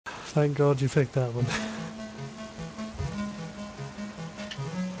Thank God you picked that one.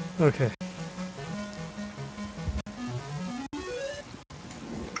 Okay.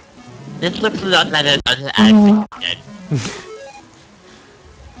 This looks a lot like another outfit.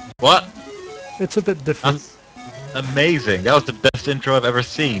 What? It's a bit different. That's amazing. That was the best intro I've ever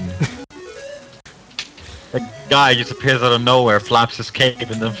seen. A guy just appears out of nowhere, flaps his cape,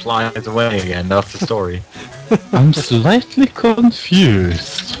 and then flies away again. That's the story. I'm slightly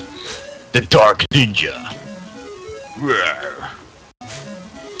confused. The Dark Ninja. Roar.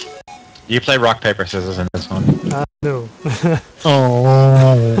 Do you play rock, paper, scissors in this one? No.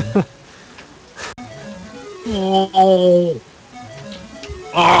 Oh. Oh.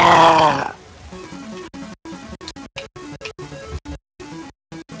 Ah.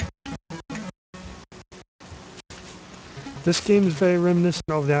 This game is very reminiscent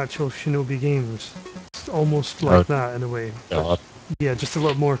of the actual Shinobi games. It's almost like that in a way. God. Yeah, just a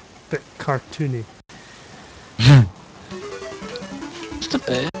little more bit cartoony.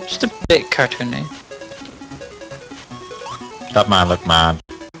 Just a bit cartoony. That man looked mad.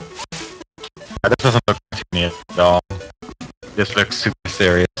 This doesn't look cartoony at all. This looks super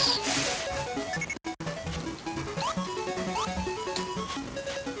serious.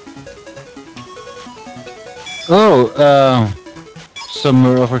 Oh,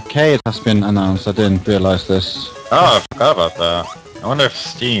 Summer of Arcade has been announced. I didn't realize this. Oh, I forgot about that. I wonder if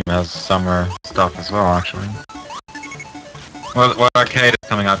Steam has summer stuff as well, actually. What arcade is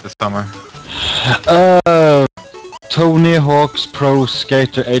coming out this summer? Tony Hawk's Pro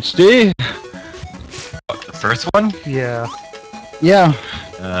Skater HD. What, the first one? Yeah. Yeah.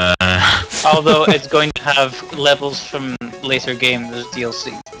 Although it's going to have levels from later games as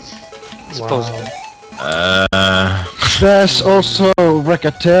DLC. Supposedly. There's also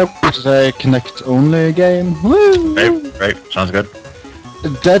Racketeer, which is a Kinect-only game. Woo! Great, sounds good.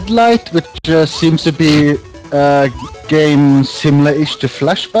 Deadlight, which seems to be a game similar-ish to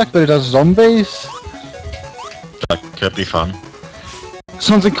Flashback, but it has zombies. That could be fun.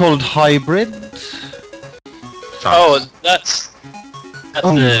 Something called Hybrid. Oh, that's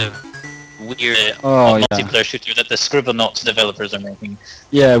the weird multiplayer shooter that the Scribblenauts developers are making.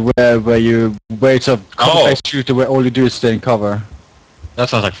 Yeah, where you wait a complex shooter where all you do is stay in cover. That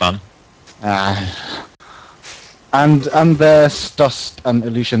sounds like fun. And there's Dust and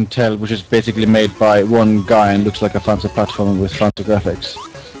Elysian Tale, which is basically made by one guy and looks like a fancy platformer with fancy graphics.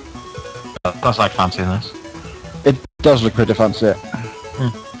 That sounds like fanciness. It does look pretty fancy.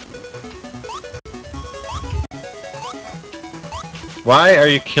 Why are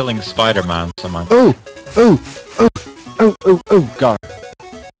you killing Spider-Man so much? Oh, God.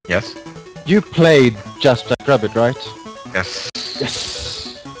 Yes? You played Just Black Rabbit, right? Yes.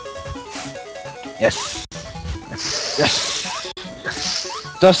 Yes. Yes. Yes. Yes.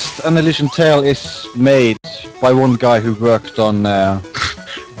 Dust and Elysian Tale is made by one guy who worked on the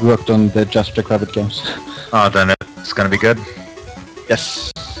Just Black Rabbit games. Oh, then it's gonna be good.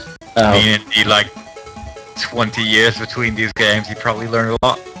 Yes. I mean, in like 20 years between these games, you probably learned a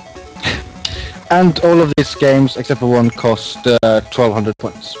lot. And all of these games, except for one, cost 1,200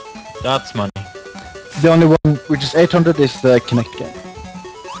 points. That's money. The only one which is 800 is the Kinect game.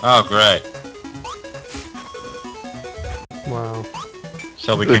 Oh, great. Wow.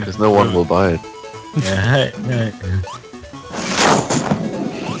 So we Because no one will buy it. Yeah.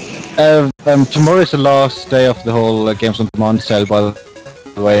 Tomorrow is the last day of the whole Games on Demand sale, by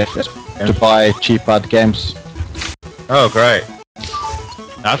the way, to buy cheap bad games. Oh, great.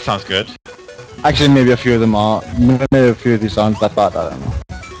 That sounds good. Actually, maybe a few of them are. Maybe a few of these aren't that bad, I don't know.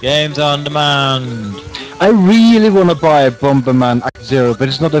 Games on demand. I really want to buy Bomberman Act Zero, but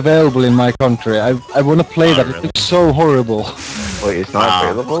it's not available in my country. I want to play that. Really? It looks so horrible. Wait, it's not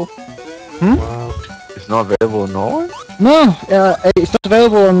available? Wow. It's not available in Norway? No, it's not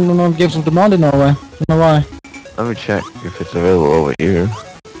available on Games on Demand in Norway. I don't know why. Let me check if it's available over here.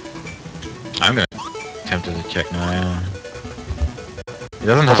 I'm gonna tempted to check now. Yeah. It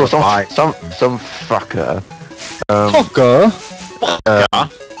doesn't have Also, a buy. some fucker. Fucker!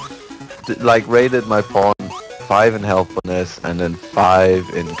 Like rated my pawn 5 in helpfulness and then 5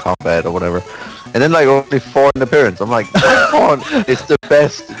 in combat or whatever, and then like only 4 in appearance. I'm like, my pawn is the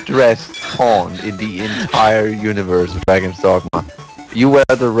best dressed pawn in the entire universe of Dragon's Dogma. You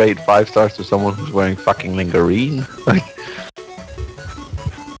rather rate 5 stars to someone who's wearing fucking lingerie? Like,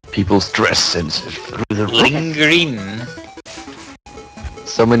 people's dress sense is through the roof. Lingerine.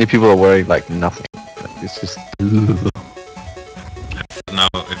 So many people are wearing like nothing. Like, it's just. I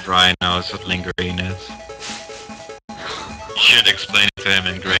don't know if Ryan knows what lingerine is. You should explain it to him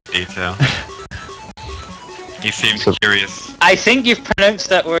in great detail. He seems So- curious. I think you've pronounced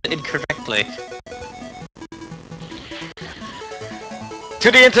that word incorrectly.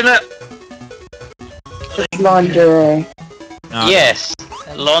 To the internet! Lingerie. No, Yes,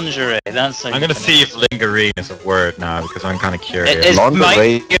 lingerie. That's. I'm gonna see if lingerine is a word now, because I'm kinda curious. It Lingerie.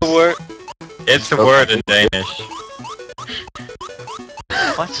 might be a word. It's a word in Danish.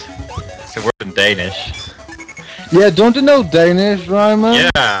 What? It's a word in Danish. Yeah, don't you know Danish, Ryman?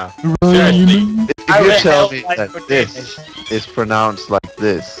 Yeah! Seriously. If you tell hell me I that forget this is pronounced like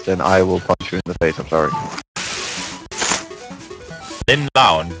this, then I will punch you in the face. I'm sorry. Lin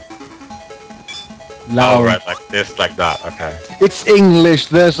Laun. Oh, Loud. right, like this, like that, okay. It's English.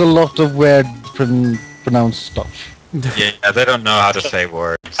 There's a lot of weird pronounced stuff. Yeah, they don't know how to say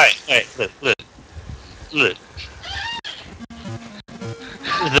words. Hey, look.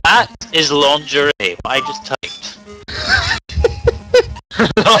 That is lingerie. What I just typed.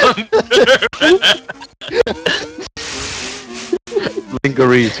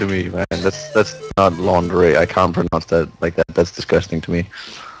 Lingerie to me, man. That's not laundry. I can't pronounce that like that. That's disgusting to me.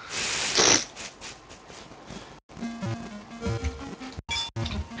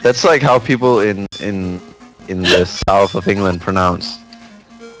 That's like how people in the south of England pronounce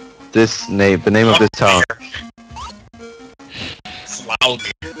this name, the name of this town.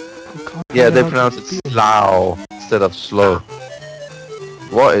 Slough. Yeah, they pronounce it slow instead of slow.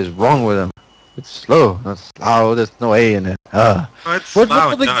 What is wrong with them? It's slow, not slow. There's no A in it. Oh, it's What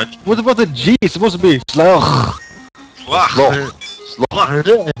Slough, about the Dutch. what about the G? It's supposed to be slow. Slough. Slow.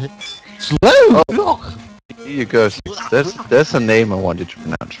 Slow. Oh. Here you go. There's a name I wanted to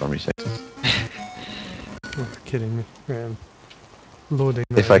pronounce for me, Sextus. You're kidding me. Loading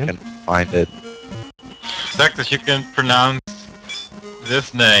If that I again. can find it. Sextus, you can pronounce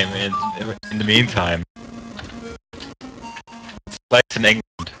this name in the meantime. Like it's in England.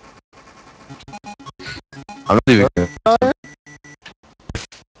 I'm not even. It's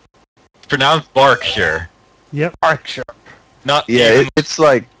pronounced Berkshire. Yep. Berkshire. Not Yeah, even... it's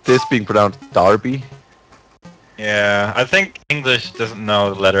like this being pronounced Derby. Yeah, I think English doesn't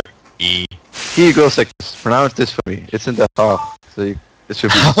know the letter E. Here you go, Sextus. Pronounce this for me. It's in the half, so it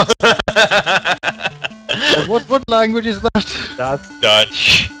should be. What language is that? That's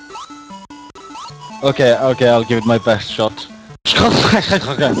Dutch. Okay, I'll give it my best shot.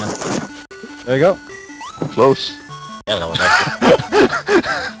 There you go. Close. Hello,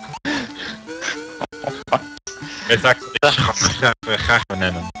 it's actually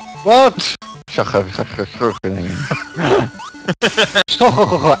Gaggenenen. What?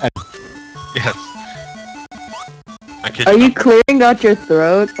 Yes. I kid Are you you not. clearing out your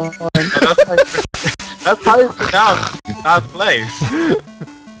throat? Or... That's how you pronounce that place.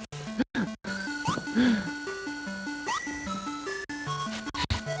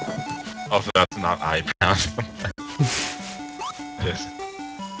 Also, that's not how you pronounce it. Yes.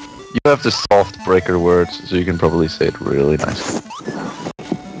 You have the soft breaker words, so you can probably say it really nicely.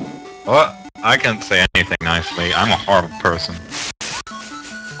 Well, I can't say anything nicely. I'm a horrible person.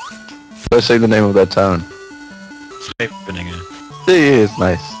 Let's say the name of that town. Scheveningen. Yeah, it's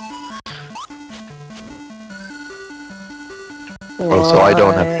nice. Also, I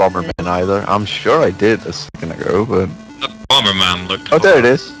don't have Bomberman either. I'm sure I did a second ago, but... That Bomberman looked... Oh, there it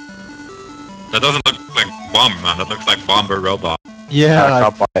is. That doesn't look like Bomberman, that looks like Bomber Robot. I Yeah.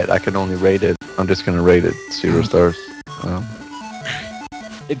 can't buy it. I can only rate it. I'm just gonna rate it 0 stars. Wow,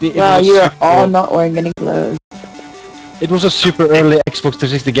 you're all not wearing any clothes. It was a super early Xbox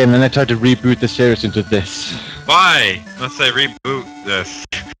 360 game, and I tried to reboot the series into this. Why? Let's say reboot this.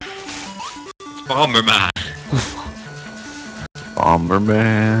 It's Bomberman.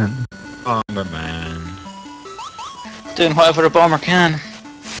 Bomberman. Bomberman. Doing whatever a bomber can.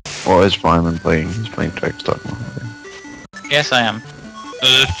 What is Ryman playing? He's playing Track Stock. Yes, I am.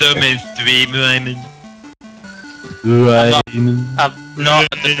 So means to be mine. Right. I'm not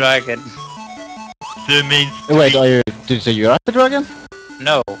the dragon. So means to Wait, be... did you say you're at the dragon?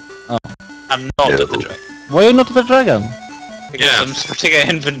 No. Oh. I'm not Yeah. at the dragon. Why are you not at the dragon? Because Yeah. I'm sorting out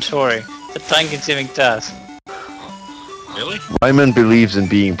inventory. It's a time-consuming task. Really? Ryman believes in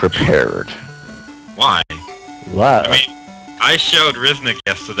being prepared. Why? Wow. I mean, I showed Riznik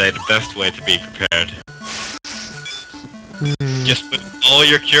yesterday the best way to be prepared. Just put all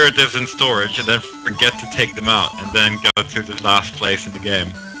your curatives in storage and then forget to take them out and then go to the last place in the game.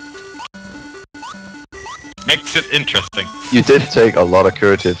 Makes it interesting. You did take a lot of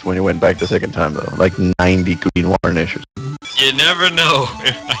curatives when you went back the second time, though. Like 90 green varnish. You never know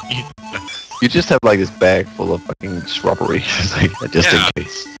if I need them. You just have like this bag full of fucking shrubbery, like, just Yeah. in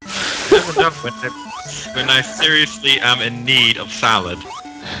case. You never know when I seriously am in need of salad.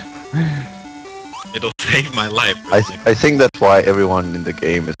 It'll save my life. I think that's why everyone in the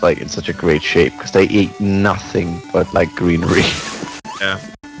game is like in such a great shape because they eat nothing but like greenery. Yeah.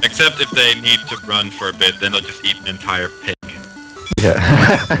 Except if they need to run for a bit, then they'll just eat an entire pig.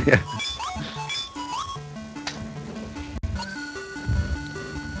 Yeah. Yeah.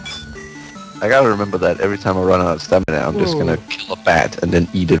 I gotta remember that every time I run out of stamina, I'm just gonna kill a bat and then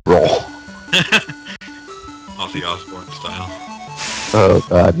eat it raw. Ozzy Osbourne style. Oh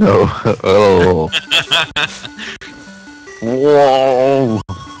god, no. Oh. Whoa.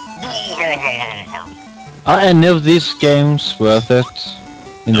 Are any of these games worth it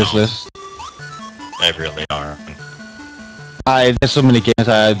in this No. list? They really are. There's so many games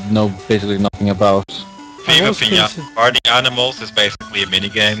I know basically nothing about. Viva was Pinata Party Animals is basically a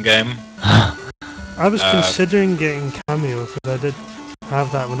minigame game. I was considering getting Cameo because I did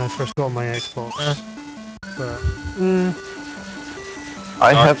have that when I first got my Xbox. But,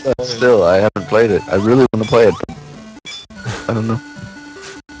 I have that still. I haven't played it. I really want to play it, but I don't know.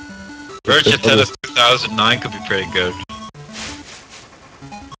 Virtua Tennis 2009 could be pretty good.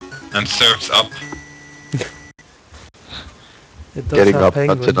 And Surf's Up. it does Getting have up,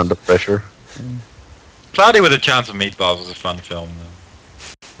 penguins. nuts under pressure. Cloudy with a Chance of Meatballs was a fun film, though.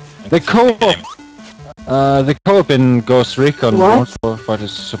 The co-op in Ghost Recon What?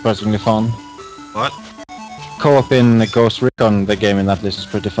 is surprisingly fun. What? Co-op in Ghost Recon, the game in that list, is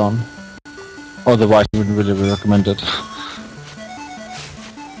pretty fun. Otherwise, I wouldn't really recommend it.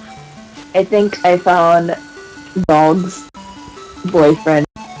 I think I found Dog's boyfriend.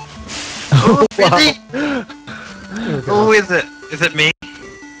 Oh, really? Oh, God. Who is it? Is it me?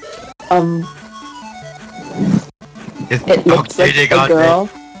 Is It looks like cheating a on me? girl.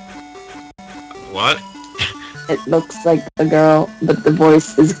 What? It looks like a girl, but the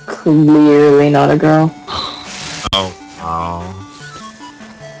voice is clearly not a girl. Oh.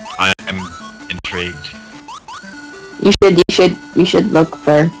 I am intrigued. You should look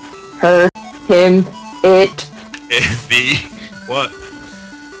for her, him, it. The what?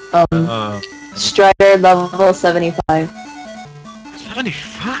 Strider level 75.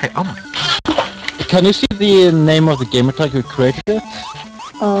 75? Oh my god. Can you see the name of the gamer tag who created it?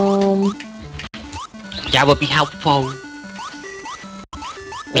 That would be helpful.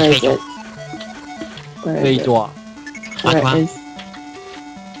 Where is it? Where is it? Beidwa. Where is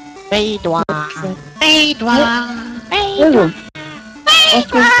Beidwa. Beidwa.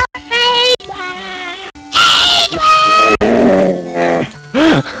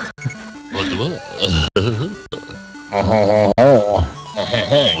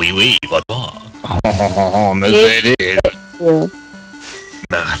 Oui, oui, what more? Mercedes.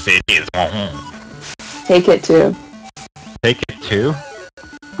 Mercedes. Take it too. Take it too.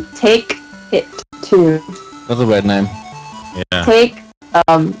 Take it too. That's a weird name. Yeah. Take,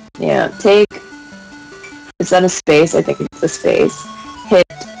 take, is that a space? I think it's a space. Hit,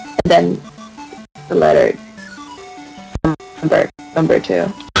 and then the letter number 2.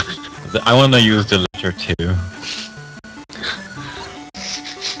 I want to use the letter 2.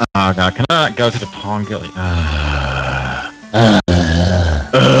 Oh god, can I go to the pawn guild?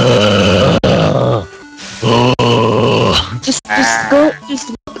 Just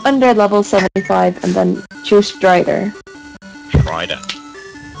look under level 75 and then choose Strider. Strider.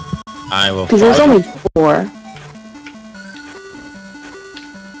 I will. Because there's only 4.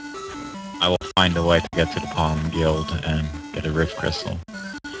 I will find a way to get to the pawn guild and get a rift crystal.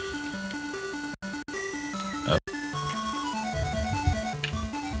 Oh.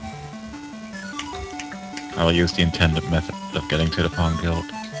 I will use the intended method of getting to the pawn guild.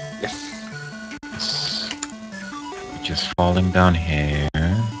 Yes. Which is falling down here.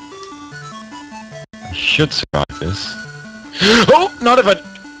 I should survive this. Oh! Not if I...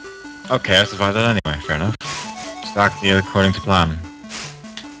 Okay, I survived that anyway, fair enough. Exactly according to plan.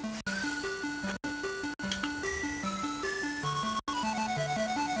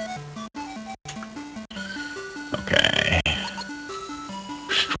 Okay.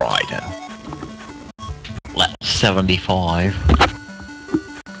 Strider. Level 75.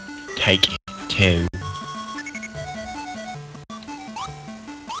 Take 2.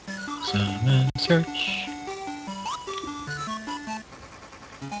 Summon search.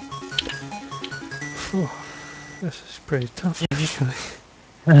 Oh, this is pretty tough, actually.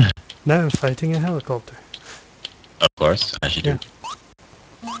 Now I'm fighting a helicopter. Of course, as you do.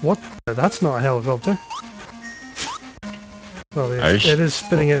 What? That's not a helicopter. Well, Are you it is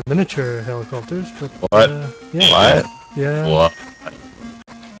spitting out miniature helicopters, but... What? yeah. What? Yeah. What?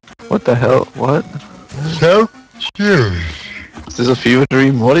 What the hell? What? So cute. Is this a fever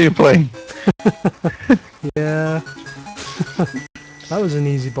dream? What are you playing? Yeah. That was an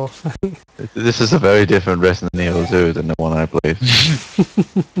easy boss fight. This is a very different Resident Evil 2 than the one I played.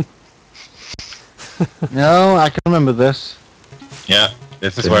 No, I can remember this. Yeah,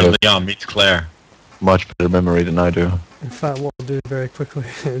 this is where Leon meets Claire. Much better memory than I do. In fact, what I'll do very quickly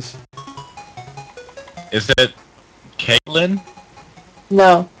is... Is it Caitlin?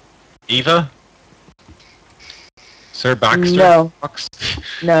 No. Eva? Sir Baxter? No. Fox?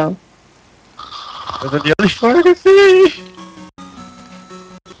 No. Is it the only four I can see?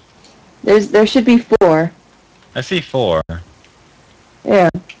 There should be 4. I see 4. Yeah.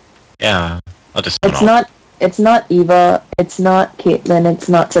 Yeah. I'll just It's not Eva, it's not Caitlin, it's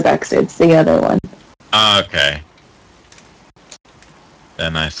not Sir Baxter, it's the other one. Ah, okay.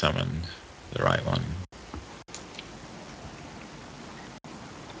 Then I summoned the right one.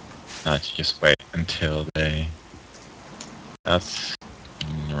 Now to just wait until they... That's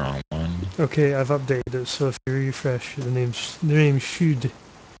the wrong one. Okay, I've updated it, so if you refresh, the name should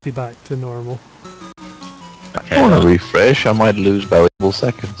be back to normal. Okay, I want to refresh, I might lose valuable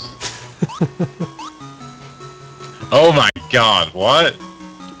seconds. Oh my god, what?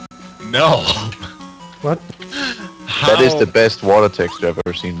 No! What? How, That is the best water texture I've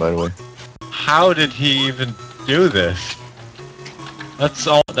ever seen, by the way. how did he even do this? That's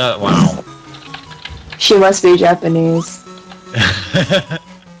all that, wow. She must be Japanese.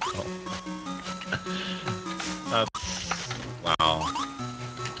 That's... wow.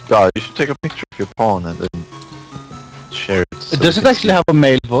 God, you should take a picture of your pawn and then share it. so Does we it can actually see. have a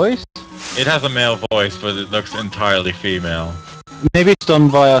male voice? It has a male voice, but it looks entirely female. Maybe it's done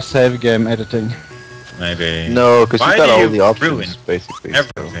via save game editing. Maybe. No, because Why you got do all you the options, ruin basically. so-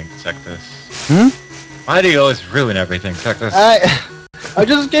 Everything, Sectus. Hmm? Why do you always ruin everything, Sectus? I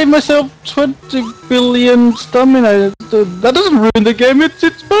just gave myself 20 billion stamina. That doesn't ruin the game,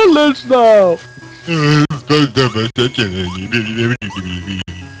 it's balanced now!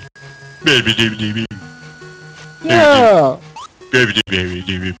 Yeah!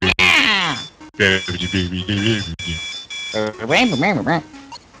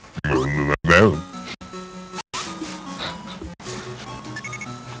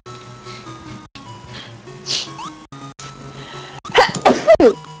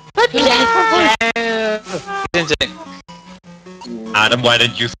 Adam, why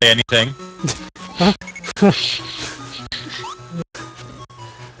didn't you say anything?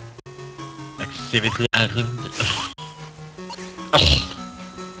 Activity Adam.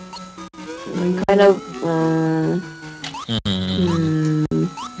 I'm kind of...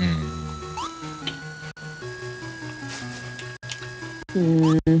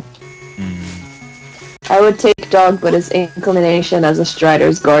 I would take dog, but his inclination as a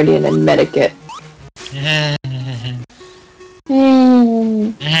Strider's guardian and medikit.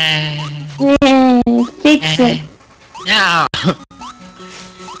 Fix it. No!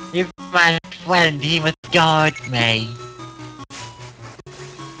 If my friend, he must guard me.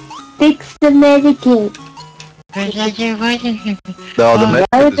 Fix the medikit. No, the Why method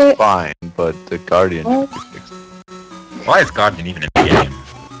would is they- fine, but the Guardian What? should be fixed. Why is Guardian even in the game?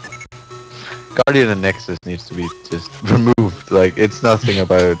 Guardian and Nexus needs to be just removed. Like, it's nothing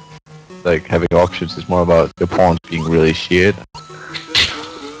about, like, having options. It's more about the pawns being really shit.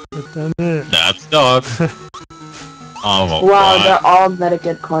 God damn it. That's dog. Oh, Wow, what? they're all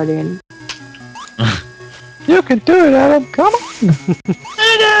medikit guardian. You can do it, Adam. Come on.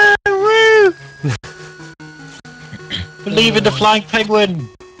 Believe in the flying penguin!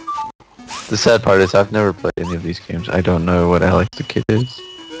 The sad part is I've never played any of these games. I don't know what Alex the Kid is.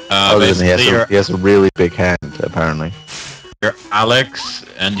 Other than Basically, he has a really big hand, apparently. you're Alex,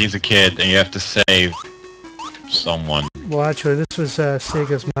 and he's a kid, and you have to save someone. Well, actually, this was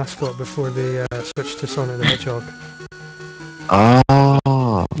Sega's mascot before they switched to Sonic the Hedgehog.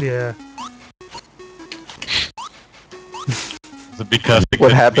 Oh. Yeah. Is it because they What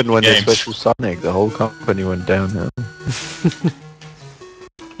couldn't happened beat when the they games? switched to Sonic? The whole company went downhill.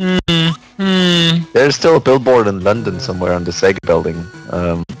 There's still a billboard in London somewhere on the Sega building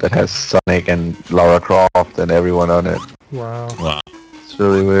that has Sonic and Lara Croft and everyone on it. Wow. Wow. It's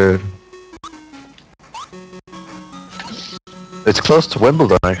really weird. It's close to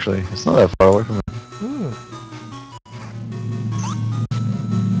Wimbledon, actually. It's not that far away from it. Hmm.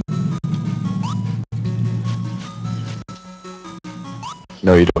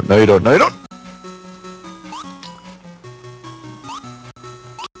 No, you don't. No, you don't. No, you don't.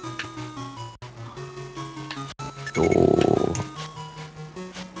 Oh.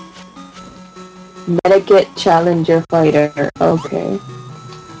 Medikit Challenger Fighter. Okay.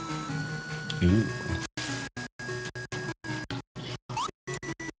 Ooh.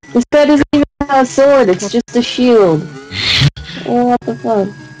 This guy doesn't even have a sword, it's just a shield. Oh, what the fuck?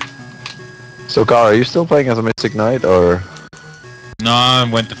 So, Gar, are you still playing as a Mystic Knight, or? No, I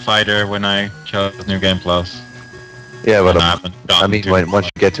went to fighter when I chose New Game Plus. Yeah, but And I haven't I gotten mean, to once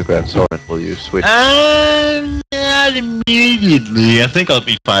you get to Grand Sword, will you switch? not immediately. I think I'll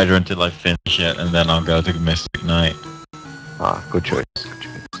be fighter until I finish it, and then I'll go to Mystic Knight. Ah, good choice. Good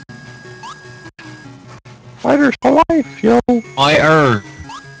choice. Fighters for life, yo. Fighter.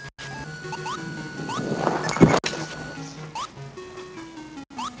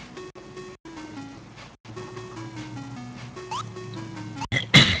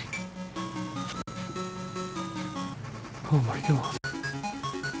 Oh my god.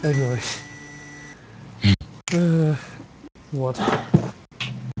 Anyway. What?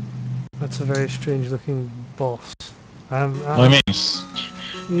 That's a very strange looking boss. What do you mean? It's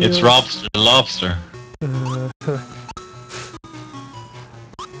Yeah. Robster the Lobster.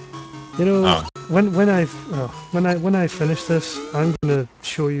 You know, Oh. when I finish this, I'm gonna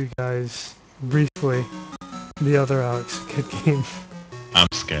show you guys briefly the other Alex Kidd game. I'm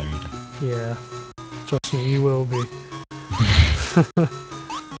scared. Yeah, trust me, you will be.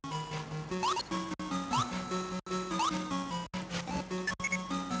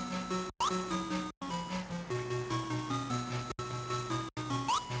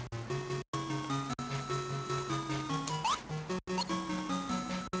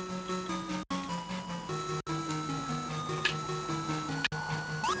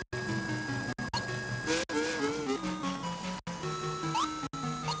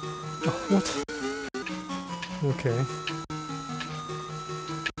 Oh, what? Okay.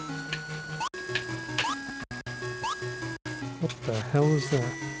 What the hell is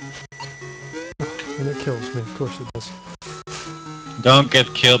that? Oh, and it kills me, of course it does. Don't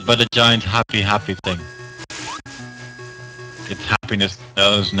get killed by the giant happy thing. Its happiness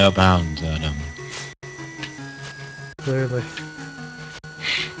knows no bounds, Adam. Clearly.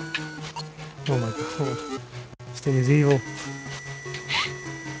 Oh my god. This thing is evil.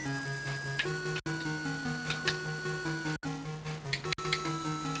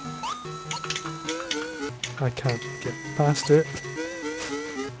 I can't get past it.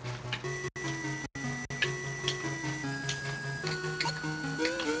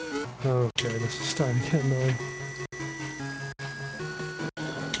 Okay, this is starting to get annoying.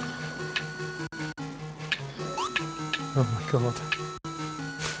 Oh my god.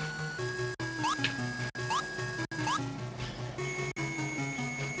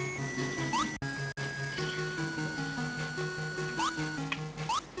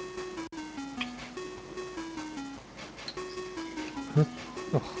 Huh?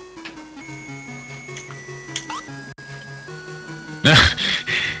 Oh.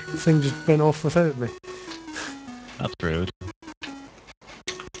 The thing just went off without me. That's rude.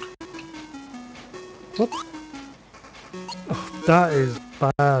 What? Oh, that is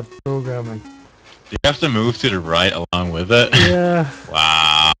bad programming. Do you have to move to the right along with it? Yeah,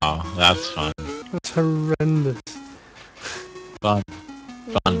 Wow, that's fun. that's horrendous. Fun.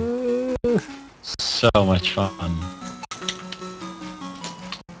 Fun. So much fun.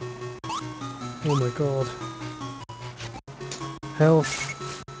 Oh my god. Health.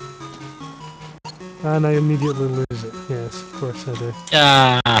 And I immediately lose it. Yes, of course I do.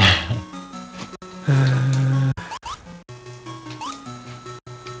 Ah.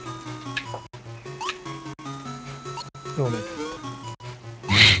 Oh my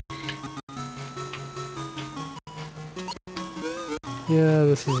god. Yeah,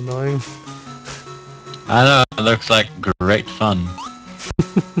 this is annoying. I know, it looks like great fun.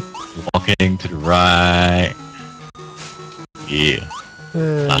 Walking to the right. Yeah.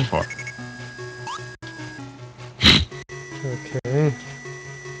 Platform. Okay.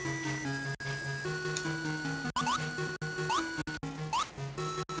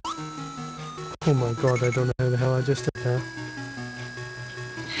 Oh my god, I don't know how the hell I just did that.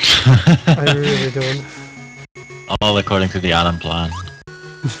 I really don't. All according to the Adam plan.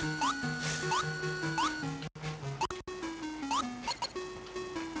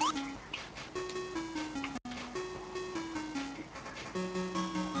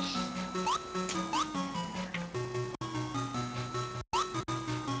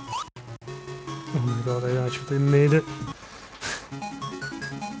 Oh my god, I actually made it.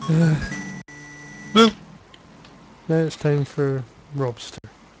 Boop. Now it's time for Robster.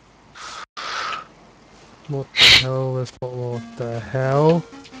 What the hell is what the hell?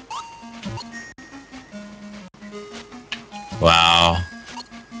 Wow.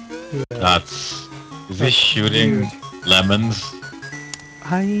 Yeah, That's... Is That's this shooting weird. lemons?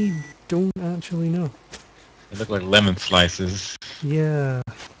 I don't actually know. They look like lemon slices. Yeah.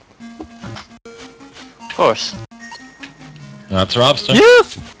 Of course. That's Robster.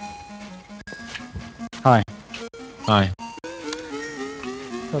 Yes! Hi. Hi.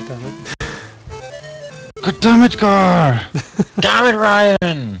 God damn it. God damn it, Gar! Damn it,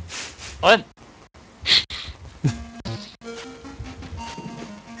 Ryan! What?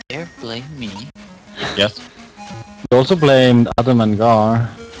 Dare blame me? Yes. You also blamed Adam and Gar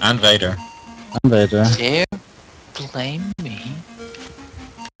And Vader. and Vader. Dare blame me?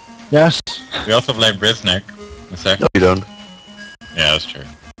 Yes. We also blame Brisnick. A sec. No, you don't. Yeah, that's true.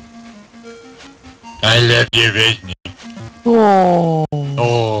 I love you, Brisnick. Oh.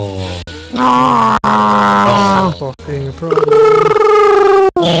 Oh. Boss being a problem.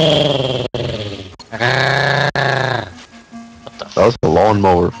 That was a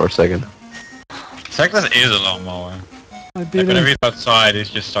lawnmower for a second. Cyclist is a lawnmower. I Like beat whenever him. he's outside, he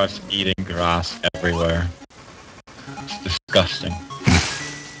just starts eating grass everywhere. It's disgusting.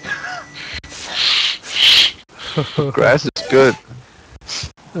 Grass is good.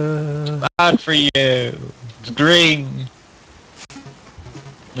 Bad for you. It's green.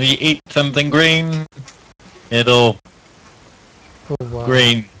 When you eat something green, it'll Oh wow.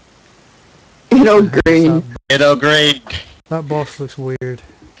 green. You know, green. That, It'll green. that boss looks weird.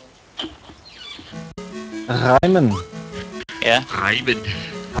 Ryman, Yeah? Ivan.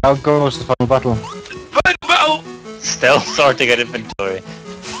 how goes the final battle? Still sorting out inventory.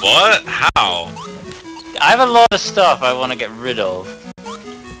 What? How? I have a lot of stuff I want to get rid of.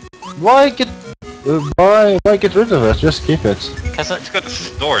 Why get rid of it? Just keep it. Because It's got the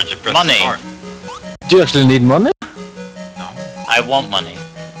storage. Press Money. start. Do you actually need money? I want money.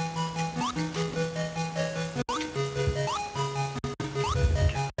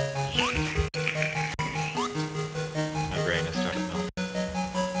 My brain is starting to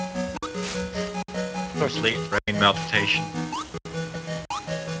melt. Sleep, brain meltation.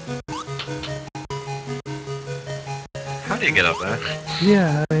 How do you get up there?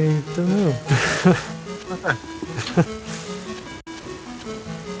 Yeah, I don't know.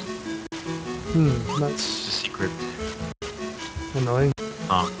 That's It's a secret. annoying.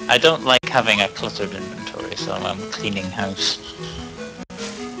 I don't like having a cluttered inventory, so I'm cleaning house.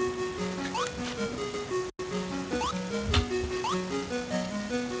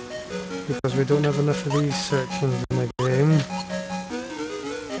 Because we don't have enough of these sections in the game.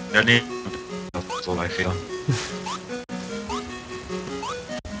 There need. That's all I feel.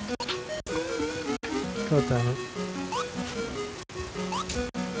 God damn it.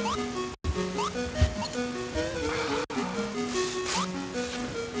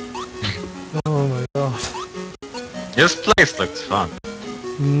 Oh my god. This place looks fun.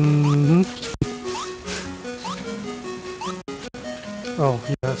 Mm-hmm. Oh,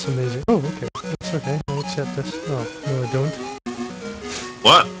 yeah, that's amazing. Oh, okay. That's okay. I accept this. Oh, no, I don't.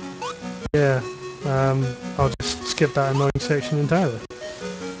 What? Yeah. I'll just skip that annoying section entirely.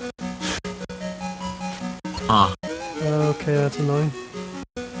 Huh. Okay, that's annoying.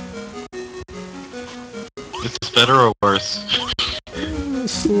 Is this better or worse?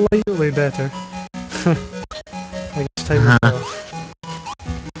 Slightly better. I guess time will tell.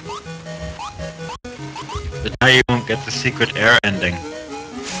 But now you won't get the secret air ending.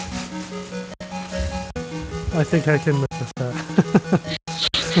 I think I can live with that.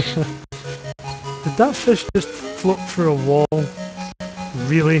 Did that fish just float through a wall?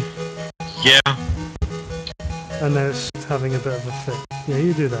 Really? Yeah. And now it's having a bit of a fit. Yeah,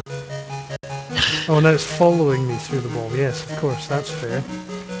 you do that. Oh, now it's following me through the wall. Yes, of course, that's fair.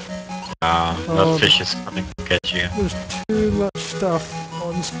 That Oh, fish is coming to get you. There's too much stuff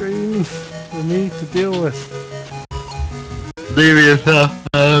on screen for me to deal with. Leave yourself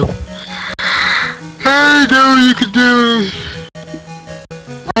alone. I know you can do it.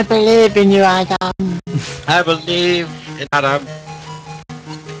 I believe in you, Adam. I believe in Adam.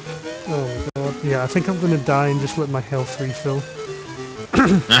 Oh my god. Yeah, I think I'm gonna die and just let my health refill.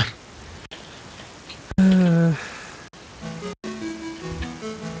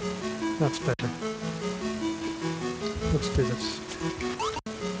 That's better. Let's do this.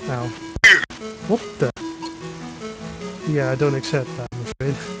 Ow. What the? Yeah, I don't accept that, I'm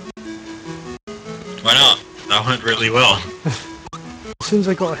afraid. Why not? That went really well. As soon as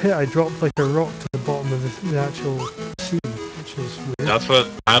I got hit, I dropped like a rock to the bottom of the actual sea, which is weird. That's what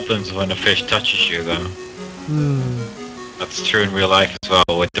happens when a fish touches you, though. Hmm. That's true in real life as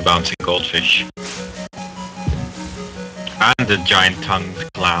well with the bouncing goldfish. And the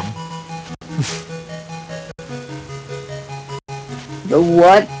giant-tongued clam. The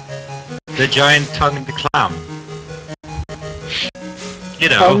what? The giant-tongued clam. You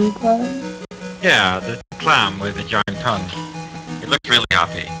know, Tongue climb? yeah, the clam with the giant tongue. It looked really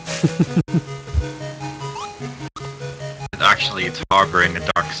happy. But actually, it's harboring a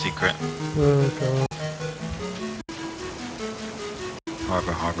dark secret. Oh god.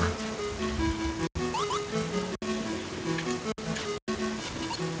 Harbor, harbor.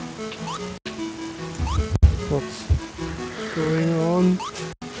 What's going on?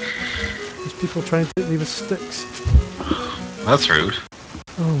 There's people trying to hit me with sticks. That's rude.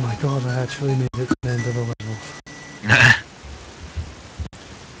 Oh my god, I actually made it to the end of the level.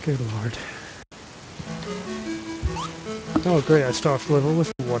 Good lord. Oh great, I start off the level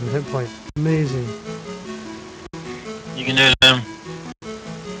with 1 hit point. Amazing. You can do them.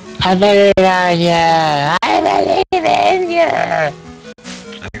 I believe in you. I believe in you.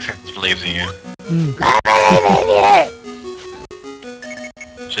 I think Seth believes in you. Mm. I believe in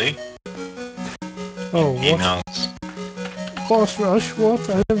you. See? Oh, He what? knows. Boss rush? What?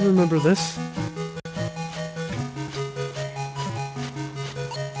 I don't remember this.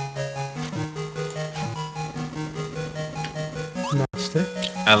 Nasty.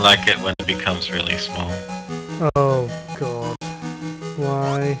 I like it when it becomes really small. Oh god.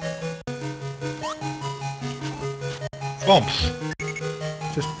 Why? Swamps.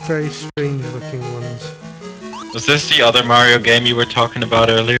 Just very strange looking ones. Was this the other Mario game you were talking about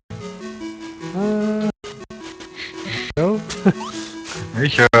earlier? No? Are you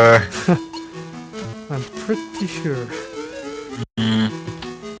sure? I'm pretty sure. Mm.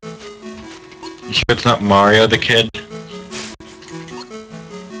 You sure it's not Mario the Kid?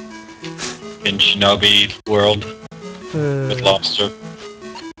 In Shinobi world with Lobster.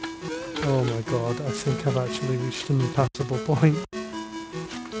 Oh my god, I think I've actually reached an impassable point.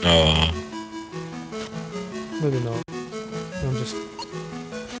 Oh. Maybe not. I'm just...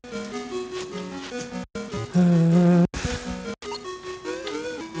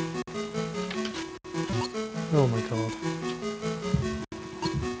 Oh my god.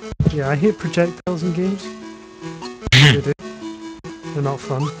 Yeah, I hate projectiles in games. They do. They're not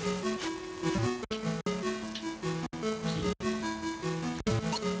fun.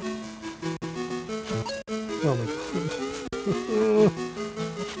 Oh my god.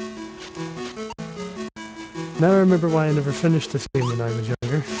 Now I remember why I never finished this game when I was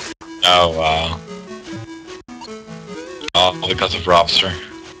younger. Oh wow. All because of Robster.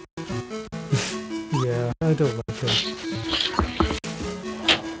 Yeah, I don't like him.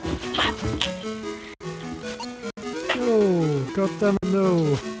 No! God damn it,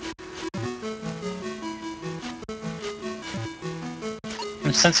 no!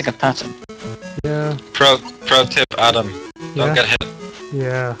 I'm sensing a pattern. Yeah, Pro tip, Adam. Don't Yeah. get hit.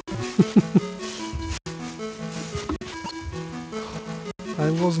 yeah. I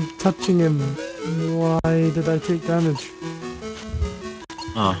wasn't touching him. Why did I take damage?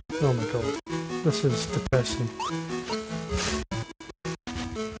 Oh. Oh my god. This is depressing.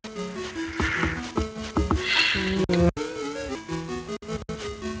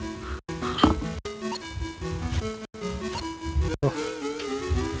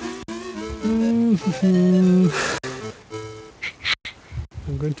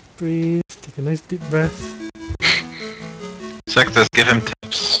 I'm going to breathe, take a nice deep breath. Sectus, give him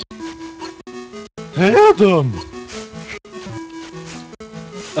tips. Hey Adam!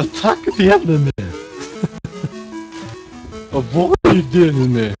 Attack the enemy! Avoid the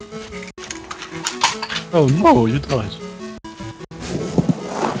enemy! Oh no, you died.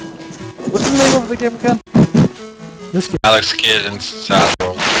 What's the name of the game again? This game. Alex Kidd and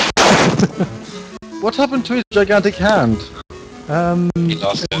Saddle. What happened to his gigantic hand? He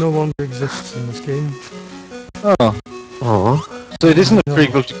lost It it. no longer exists in this game. Oh. Oh. So it isn't a No.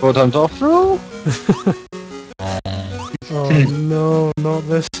 prequel to Go Times Off Roll? Oh no, not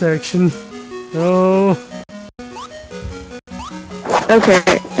this section. No. Okay,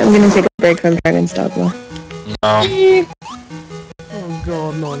 I'm gonna take a break from Dragon's Dogma. No. Oh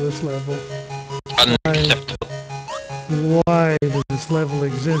god, not this level. Unacceptable. Why does this level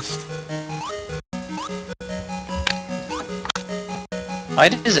exist? Why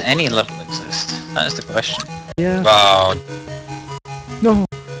does any level exist? That is the question. Yeah. Wow. No.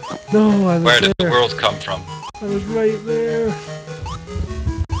 No, I was Where did the there. world come from? I was right there.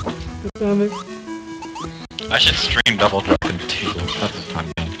 God damn it. I should stream Double Dragon 2. That's a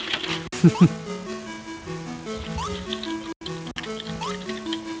fun game.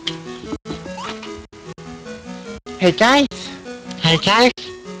 Hey guys. Hey guys.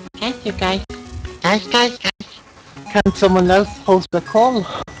 Hey you guys. Guys. Can someone else host the call?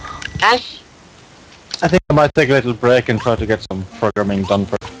 Guys. I think I might take a little break and try to get some programming done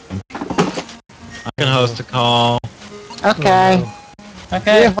for I can host a call. Okay. Oh,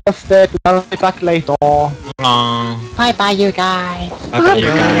 Okay. You hosted. I'll be back later. Bye bye you guys. Okay, you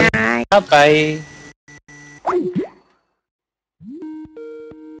guys. Bye bye.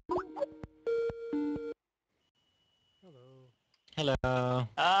 Hello.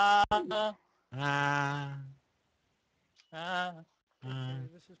 Ah, Ah. ah. Okay,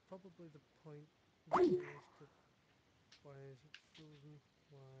 this is probably the point. Yes, but why is it frozen?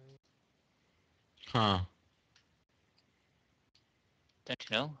 Why? Huh. Don't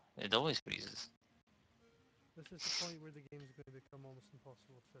you know? It always freezes. This is the point where the game's going to become almost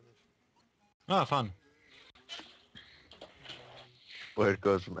impossible to finish. Oh, fun. Where it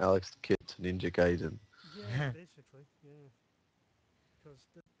goes from Alex Kidd to Ninja Gaiden. Yeah, basically, yeah. Because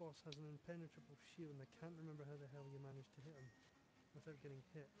this boss has an impenetrable shield and I can't remember how the hell you managed to hit him without getting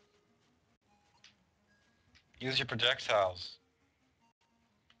hit. Use your projectiles.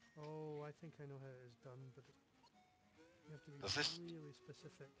 Oh, I think I know how it is done, but you have to be Does this? really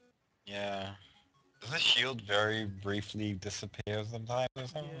specific. Yeah. Does this shield very briefly disappear sometimes or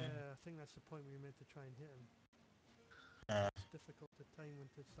something? Yeah, I think that's the point where you're meant to try and hit him. It's difficult to time when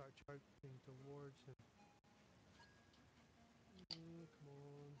to start charging towards him. Come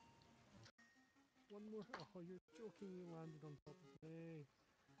on. One more. Oh, you're joking. You landed on top of me.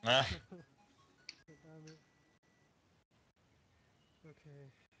 Nah. Damn it.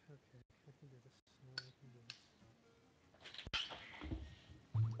 Okay, okay. I can do this. I can do this.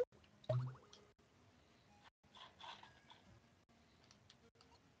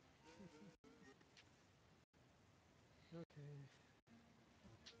 Okay.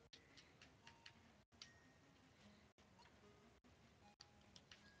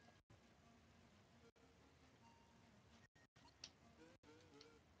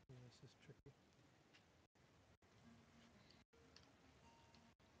 Yeah, this is tricky.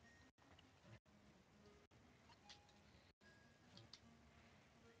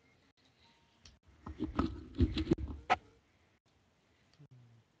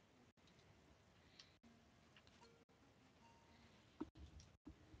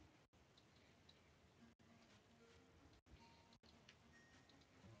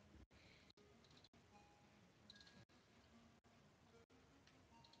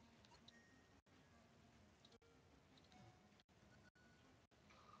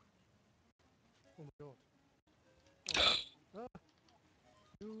 Oh my god. Oh. Ah!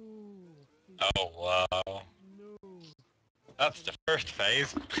 No! Oh wow. No! That's the first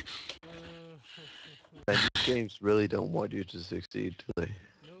phase. Uh, And these games really don't want you to succeed, do they?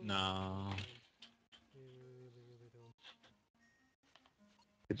 no, No. they don't. They really, really don't.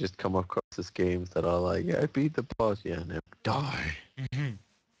 You just come across these games that are like, yeah, I beat the boss, yeah, and then die.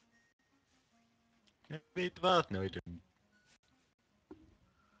 Beat the boss? No, he didn't.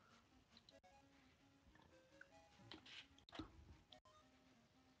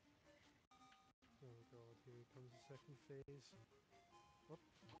 Oh god, here comes the second phase. Oh,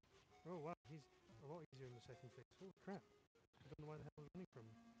 oh wow, he's a lot easier in the second phase. Holy crap. I don't know why the hell he's running from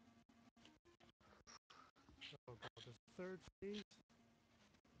me. Oh god, there's a third phase?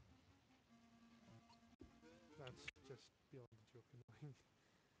 That's just beyond a joke annoying.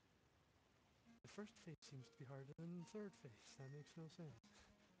 The first phase seems to be harder than the third phase. That makes no sense.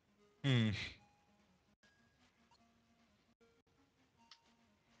 Hmm.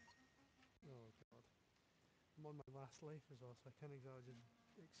 Oh god. I'm on my last life as well, so I can't exactly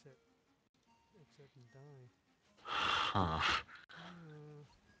just accept and die. Huh. Uh,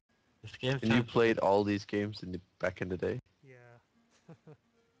 This game And you sounds played all these games back in the day? yeah.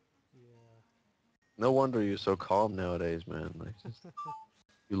 Yeah. No wonder you're so calm nowadays, man. Like, just,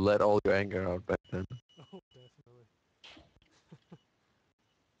 you let all your anger out back then. Oh, definitely.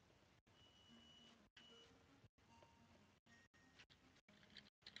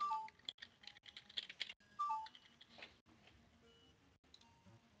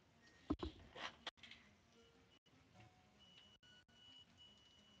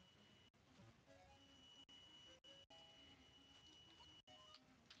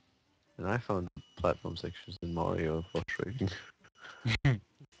 And I found platform sections in Mario frustrating.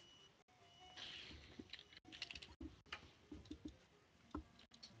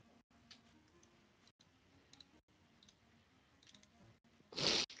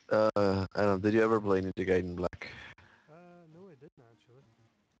 I don't know, did you ever play Ninja Gaiden Black? No I didn't actually.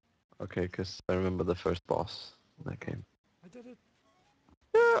 Okay, because I remember the first boss Oh in my that god. game. I did it!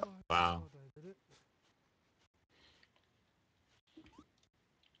 Yeah! Oh my wow. god, I did it.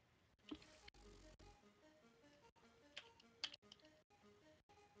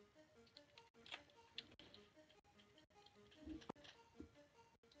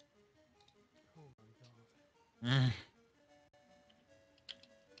 Oh my god. Mm.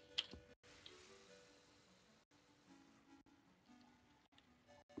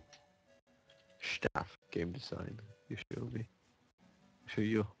 Staff, game design. You show me. Show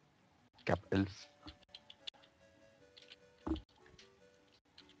you. Cap Elf.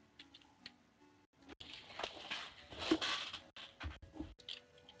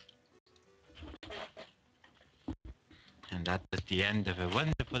 that is the end of a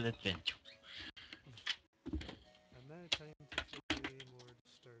wonderful adventure. And now time to play more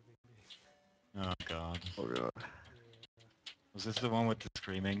disturbing game. Oh god. Oh god. Yeah. Was this the one with the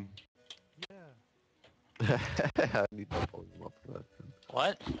screaming? Yeah. I need to pull them up for that.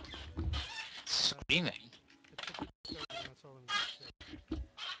 What? Screaming? It's a bit disturbing, that's all I'm going to say.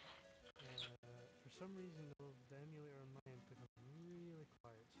 For some reason though, the emulator on my end becomes really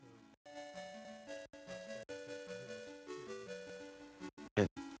quiet, so... Yeah.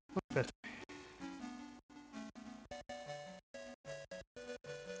 Much better.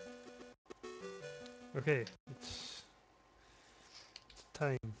 Okay, it's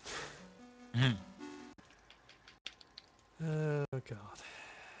time. Oh god.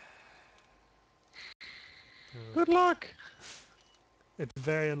 Oh. Good luck! It's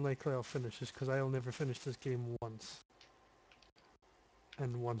very unlikely I'll finish this because I'll never finish this game once.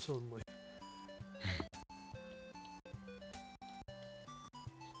 And once only.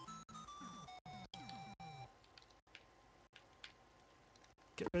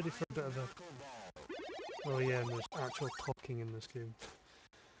 Get ready for a bit of a... Oh yeah, and there's actual talking in this game.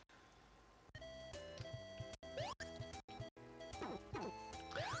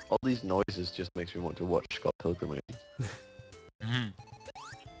 All these noises just makes me want to watch Scott Pilgrim again.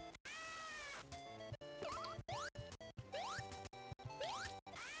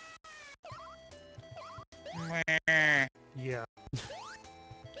 Yeah.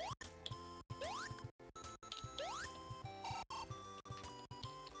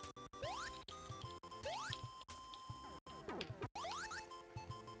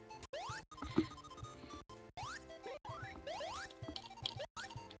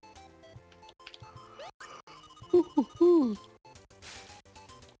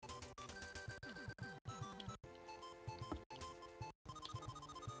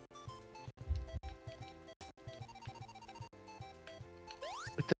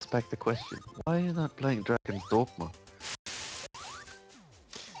 It does beg the question, why are you not playing Dragon's Dogma?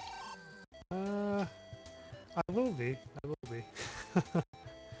 I will be. I will be.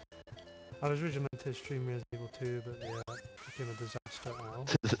 I was originally meant to stream Resident Evil 2, but yeah, it became a disaster now.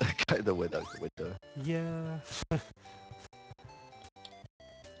 That kind of went out the window. Yeah.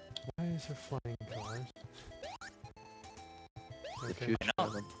 Why is there flying cars? The Okay. future I know.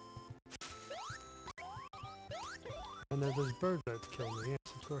 Venom. And then there's birds out to kill me, yes,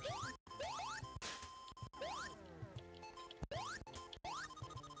 of course.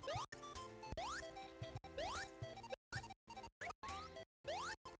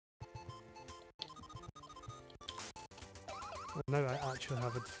 And now I actually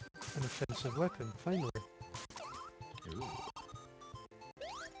have an offensive weapon, finally.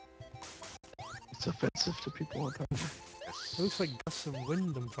 It's offensive to people apparently. It looks like gusts of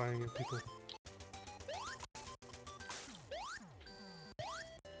wind I'm firing at people.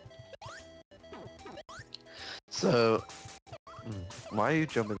 So, why are you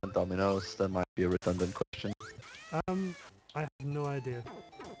jumping on dominoes? That might be a redundant question. I have no idea.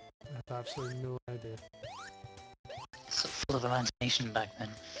 I have absolutely no idea. So full of imagination back then.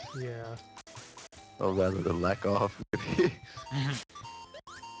 Yeah. Or rather the lack of, maybe.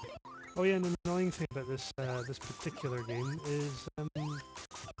 Oh yeah, and the annoying thing about this particular game is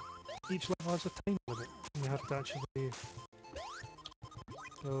each level has a time limit. You have to actually...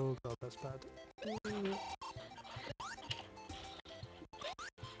 Oh god, that's bad.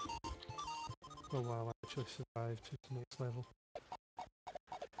 Oh wow, I actually survived to the next level.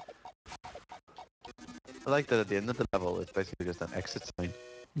 I like that at the end of the level, it's basically just an exit sign.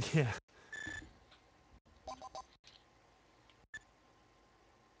 Yeah.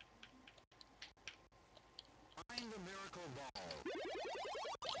 Find the miracle ball.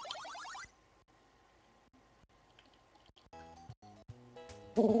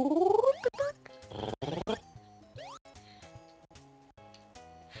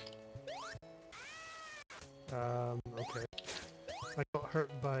 Okay. I got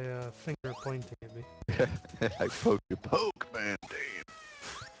hurt by a finger pointing at me. I poke you, poke, man, damn.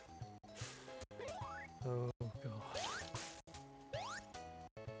 Oh god.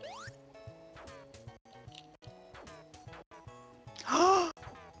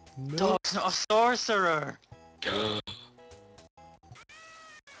 No. Dog's not a sorcerer!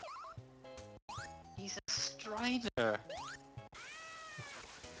 He's a strider!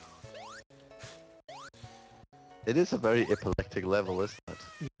 It is a very epileptic level, isn't it?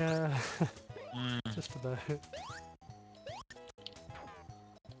 Yeah. Just about.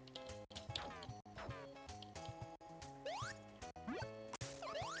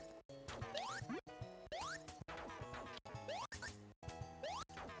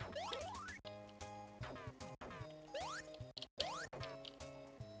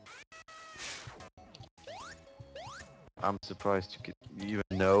 I'm surprised you even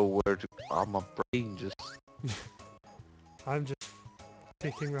know where to. Oh, my brain just. I'm just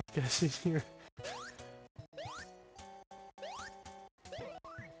taking rough guesses here.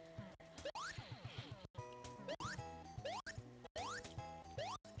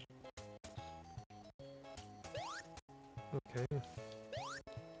 Okay.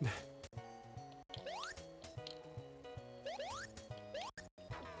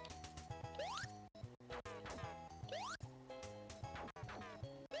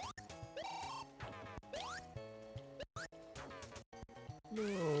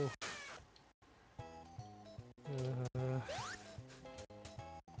 No.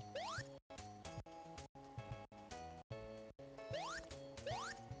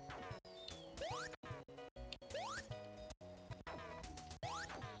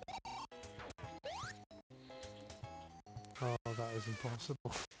 Oh, that is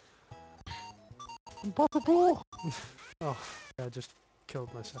impossible. Impossible! Oh, I just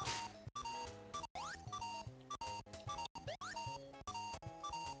killed myself.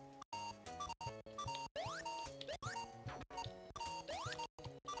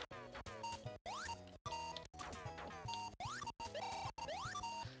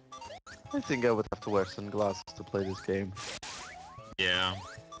 I think I would have to wear sunglasses to play this game. Yeah.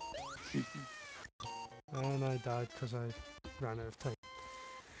 And I died because I ran out of time.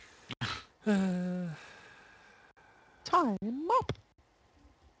 Uh, Time up!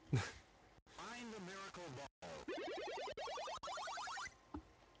 Find the miracle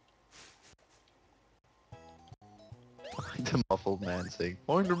ball. The muffled man saying,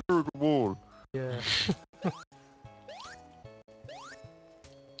 "Find the miracle ball." yeah.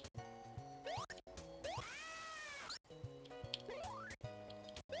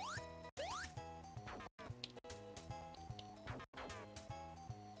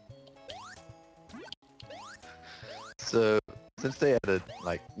 So, since they added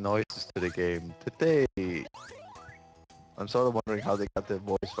like noises to the game, did they? I'm sort of wondering how they got the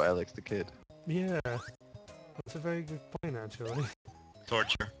voice for Alex the Kid. Yeah. That's a very good point, actually.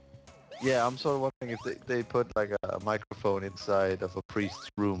 Torture. Yeah, I'm sort of wondering if they put like a microphone inside of a priest's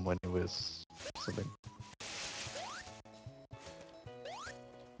room when he was something.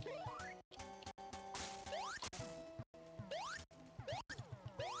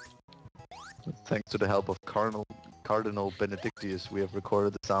 Thanks to the help of Cardinal Benedictus, we have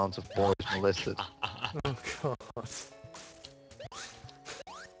recorded the sounds of boys molested. Oh, God.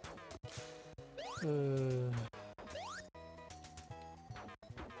 Oh.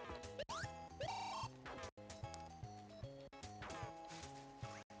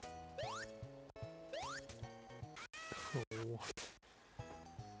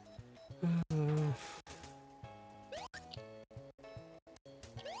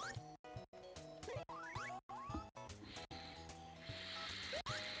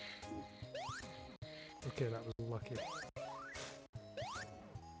 Okay, that was lucky.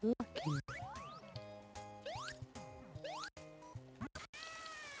 Lucky.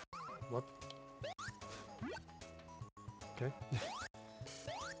 What? Okay.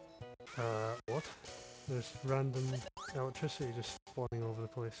 What? There's random electricity just spawning over the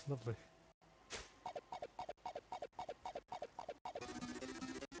place. Lovely.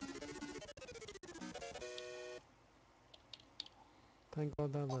 Thank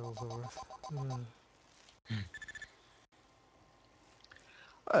God that level's over.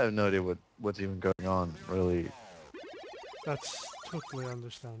 I have no idea what's even going on, really. That's totally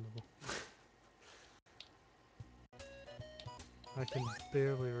understandable. I can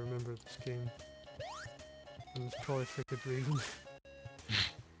barely remember this game. And it's probably for good reason.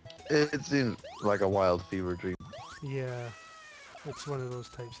 It seems like a wild fever dream. Yeah, it's one of those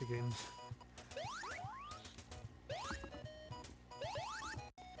types of games.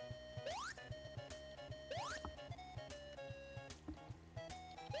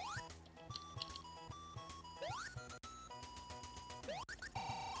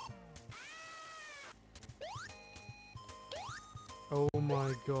 Oh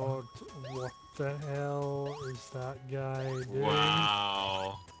my god, what the hell is that guy doing?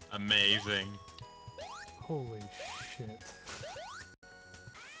 Wow. Amazing. Holy shit.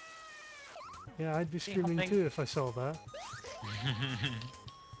 Yeah, I'd be See, screaming hopping. too if I saw that.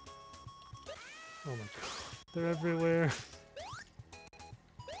 Oh my god, they're everywhere.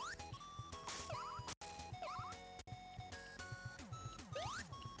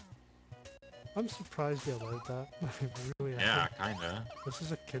 I'm surprised they allowed that. I really Yeah, am. kinda. This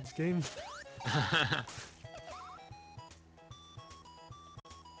is a kid's game.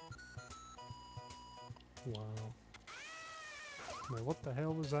 Wow. Now what the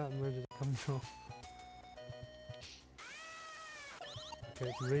hell was that and where did it come from? Okay,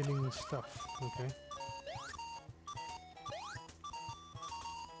 it's raining stuff. Okay.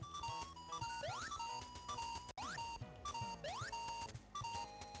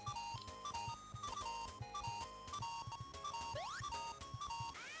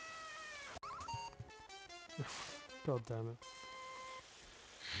 God damn it.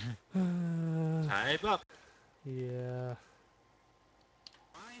 Type up. Yeah.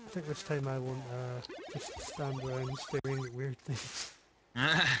 I think this time I won't just stand around staring at weird things.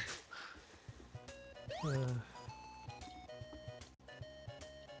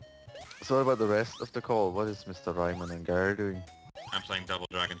 So what about the rest of the call? What is Mr. Ryman and Gar doing? I'm playing Double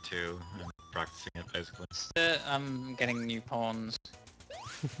Dragon 2 and practicing it basically. I'm getting new pawns.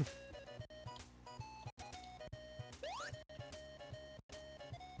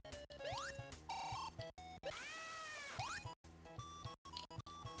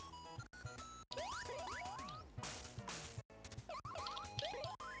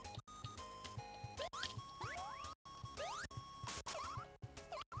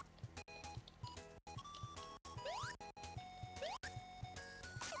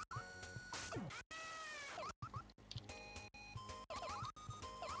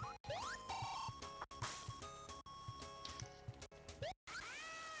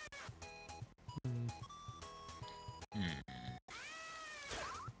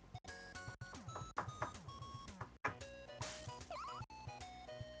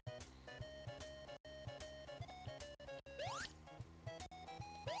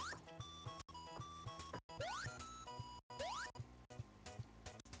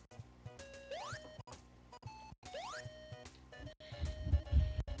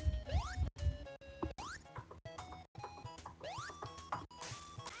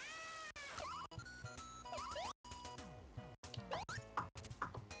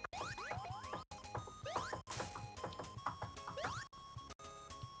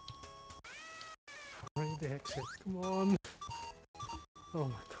 Right, the exit. Come on. Oh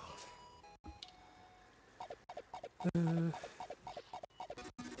my god.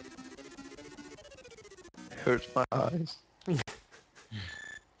 Hurts my eyes.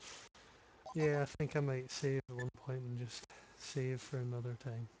 Yeah, I think I might save at one point and just save for another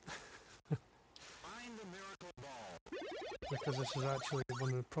time. Find the miracle ball. Because this is actually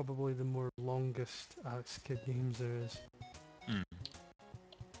one of probably the more longest Axe Kid games there is. Hmm.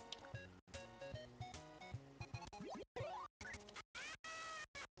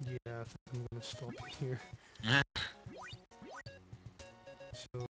 Yeah, I think I'm gonna stop here.